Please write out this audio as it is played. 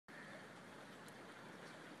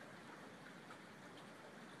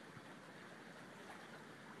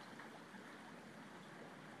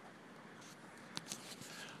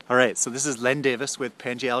All right, so this is Len Davis with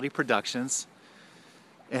Pangeality Productions,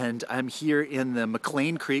 and I'm here in the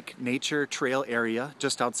Mclean Creek Nature Trail area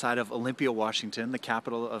just outside of Olympia, Washington, the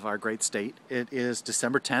capital of our great state. It is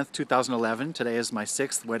December 10th, 2011. Today is my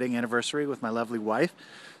 6th wedding anniversary with my lovely wife,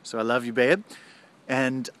 so I love you, babe.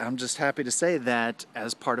 And I'm just happy to say that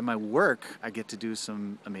as part of my work, I get to do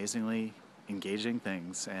some amazingly engaging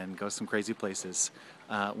things and go some crazy places.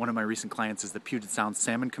 One of my recent clients is the Puget Sound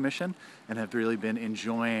Salmon Commission, and have really been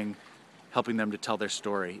enjoying helping them to tell their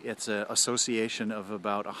story. It's an association of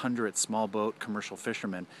about 100 small boat commercial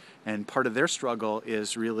fishermen, and part of their struggle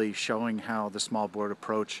is really showing how the small boat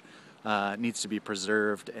approach needs to be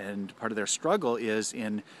preserved, and part of their struggle is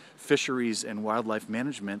in fisheries and wildlife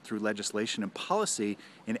management through legislation and policy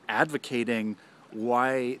in advocating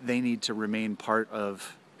why they need to remain part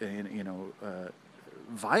of,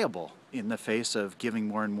 viable in the face of giving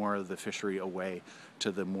more and more of the fishery away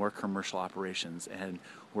to the more commercial operations. And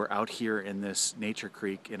we're out here in this nature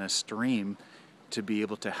creek in a stream to be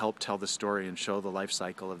able to help tell the story and show the life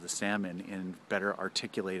cycle of the salmon in better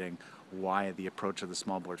articulating why the approach of the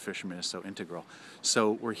small boat fisherman is so integral.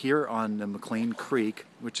 So we're here on the Mclean Creek,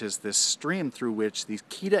 which is this stream through which these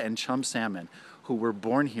Kita and chum salmon, who were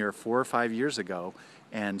born here 4 or 5 years ago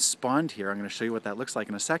and spawned here, I'm going to show you what that looks like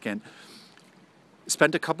in a second,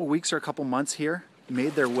 spent a couple weeks or a couple months here,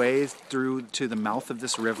 made their way through to the mouth of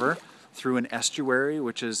this river, through an estuary,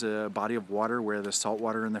 which is a body of water where the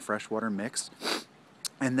saltwater and the freshwater mix,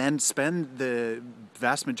 and then spend the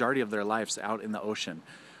vast majority of their lives out in the ocean.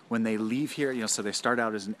 When they leave here, so they start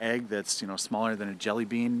out as an egg that's, smaller than a jelly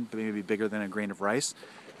bean, maybe bigger than a grain of rice.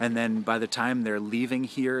 And then by the time they're leaving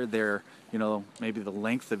here, they're, maybe the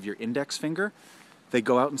length of your index finger. They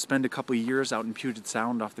go out and spend a couple of years out in Puget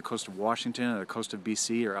Sound off the coast of Washington or the coast of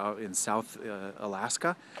BC or out in South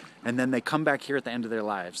Alaska. And then they come back here at the end of their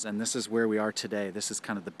lives. And this is where we are today. This is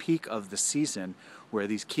kind of the peak of the season where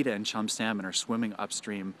these Kita and chum salmon are swimming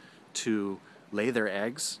upstream to lay their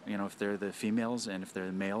eggs, if they're the females, and if they're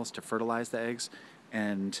the males, to fertilize the eggs.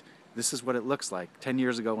 And this is what it looks like. 10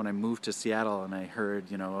 years ago when I moved to Seattle and I heard,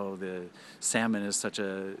 the salmon is such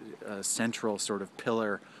a central sort of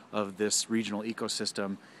pillar of this regional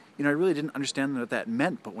ecosystem, I really didn't understand what that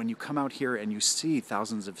meant. But when you come out here and you see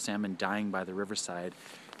thousands of salmon dying by the riverside,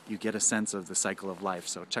 you get a sense of the cycle of life.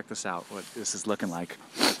 So check this out, what this is looking like.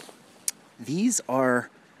 These are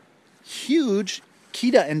huge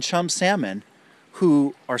Kita and chum salmon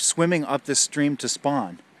who are swimming up this stream to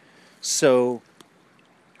spawn. So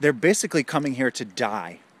they're basically coming here to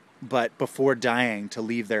die, but before dying, to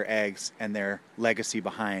leave their eggs and their legacy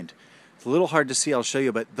behind. It's a little hard to see, I'll show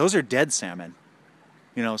you, but those are dead salmon.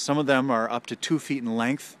 Some of them are up to 2 feet in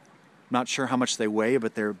length. Not sure how much they weigh,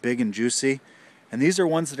 but they're big and juicy. And these are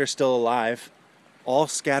ones that are still alive, all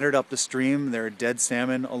scattered up the stream. There are dead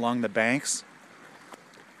salmon along the banks.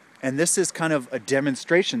 And this is kind of a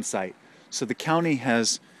demonstration site. So the county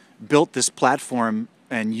has built this platform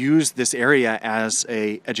and used this area as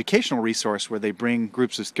an educational resource where they bring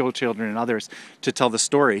groups of school children and others to tell the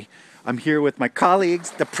story. I'm here with my colleagues,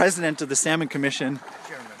 the president of the Salmon Commission.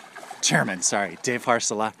 Chairman, Dave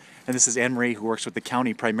Harsala. And this is Anne-Marie, who works with the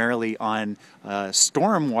county primarily on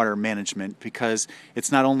stormwater management, because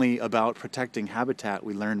it's not only about protecting habitat,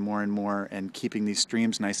 we learn more and more, and keeping these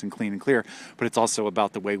streams nice and clean and clear, but it's also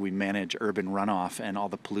about the way we manage urban runoff and all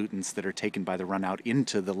the pollutants that are taken by the runout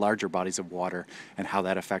into the larger bodies of water and how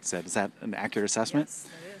that affects it. Is that an accurate assessment? Yes,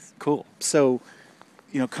 it is. Cool. So,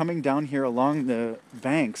 coming down here along the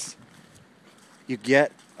banks, you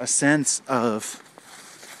get a sense of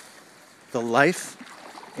the life,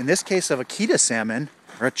 in this case, of a Kita salmon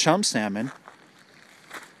or a chum salmon.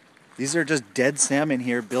 These are just dead salmon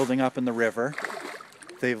here building up in the river.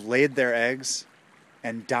 They've laid their eggs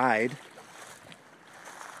and died.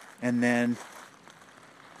 And then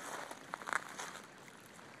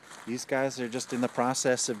these guys are just in the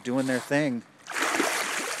process of doing their thing.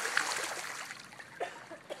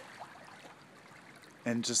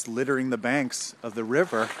 And just littering the banks of the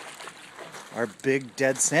river are big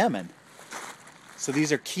dead salmon. So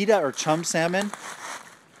these are Kita or chum salmon.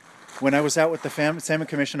 When I was out with the Salmon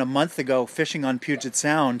Commission a month ago fishing on Puget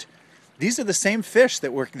Sound, these are the same fish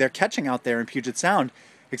that they're catching out there in Puget Sound,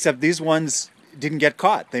 except these ones didn't get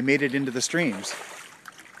caught. They made it into the streams.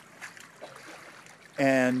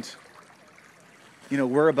 And,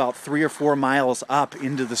 we're about 3 or 4 miles up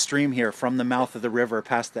into the stream here from the mouth of the river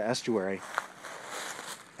past the estuary.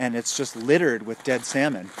 And it's just littered with dead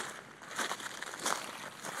salmon.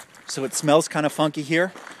 So it smells kind of funky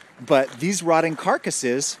here, but these rotting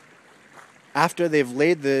carcasses, after they've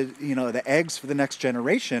laid the eggs for the next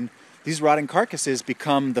generation, these rotting carcasses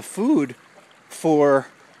become the food for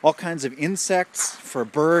all kinds of insects, for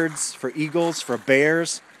birds, for eagles, for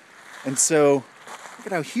bears. And so look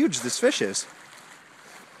at how huge this fish is.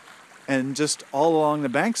 And just all along the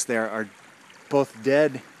banks there are both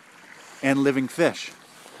dead and living fish.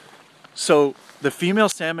 So the female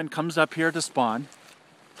salmon comes up here to spawn,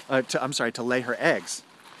 to lay her eggs.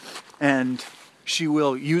 And she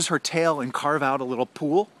will use her tail and carve out a little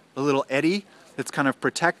pool, a little eddy that's kind of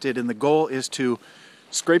protected. And the goal is to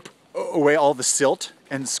scrape away all the silt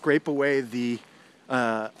and scrape away the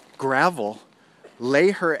gravel,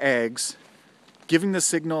 lay her eggs, giving the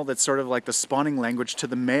signal that's sort of like the spawning language to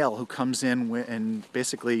the male who comes in and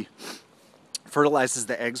basically fertilizes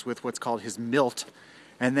the eggs with what's called his milt.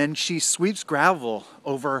 And then she sweeps gravel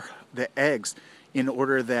over the eggs in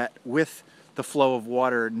order that with the flow of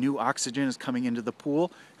water, new oxygen is coming into the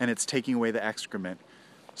pool and it's taking away the excrement.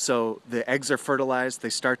 So the eggs are fertilized, they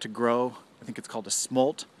start to grow. I think it's called a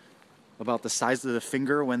smolt, about the size of the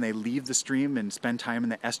finger when they leave the stream and spend time in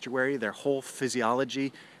the estuary. Their whole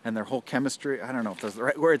physiology and their whole chemistry, I don't know if those are the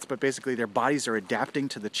right words, but basically their bodies are adapting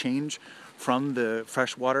to the change from the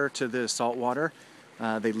fresh water to the salt water.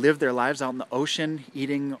 They live their lives out in the ocean,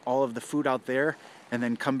 eating all of the food out there, and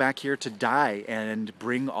then come back here to die and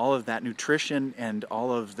bring all of that nutrition and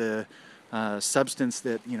all of the substance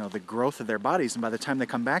that, the growth of their bodies. And by the time they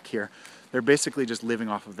come back here, they're basically just living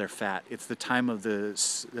off of their fat. It's the time of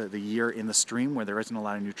the year in the stream where there isn't a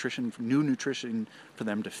lot of new nutrition for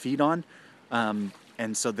them to feed on.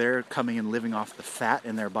 And so they're coming and living off the fat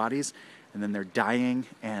in their bodies, and then they're dying,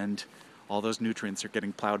 and all those nutrients are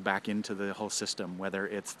getting plowed back into the whole system, whether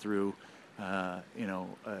it's through an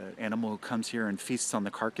animal who comes here and feasts on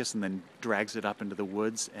the carcass and then drags it up into the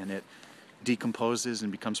woods, and it decomposes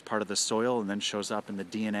and becomes part of the soil and then shows up in the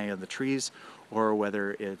DNA of the trees, or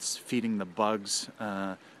whether it's feeding the bugs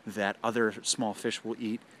that other small fish will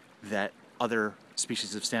eat, that other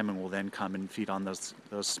species of salmon will then come and feed on those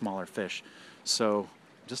smaller fish. So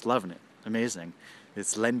just loving it. Amazing.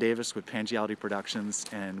 It's Len Davis with Pangeality Productions,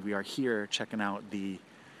 and we are here checking out the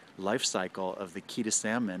life cycle of the Keta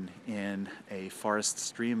salmon in a forest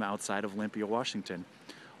stream outside of Olympia, Washington,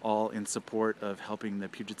 all in support of helping the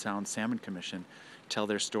Puget Sound Salmon Commission tell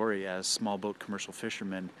their story as small boat commercial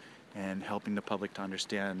fishermen and helping the public to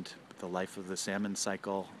understand the life of the salmon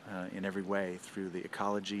cycle in every way through the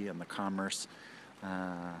ecology and the commerce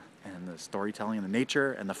and the storytelling and the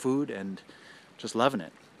nature and the food, and just loving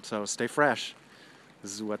it. So stay fresh.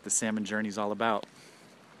 This is what the salmon journey is all about.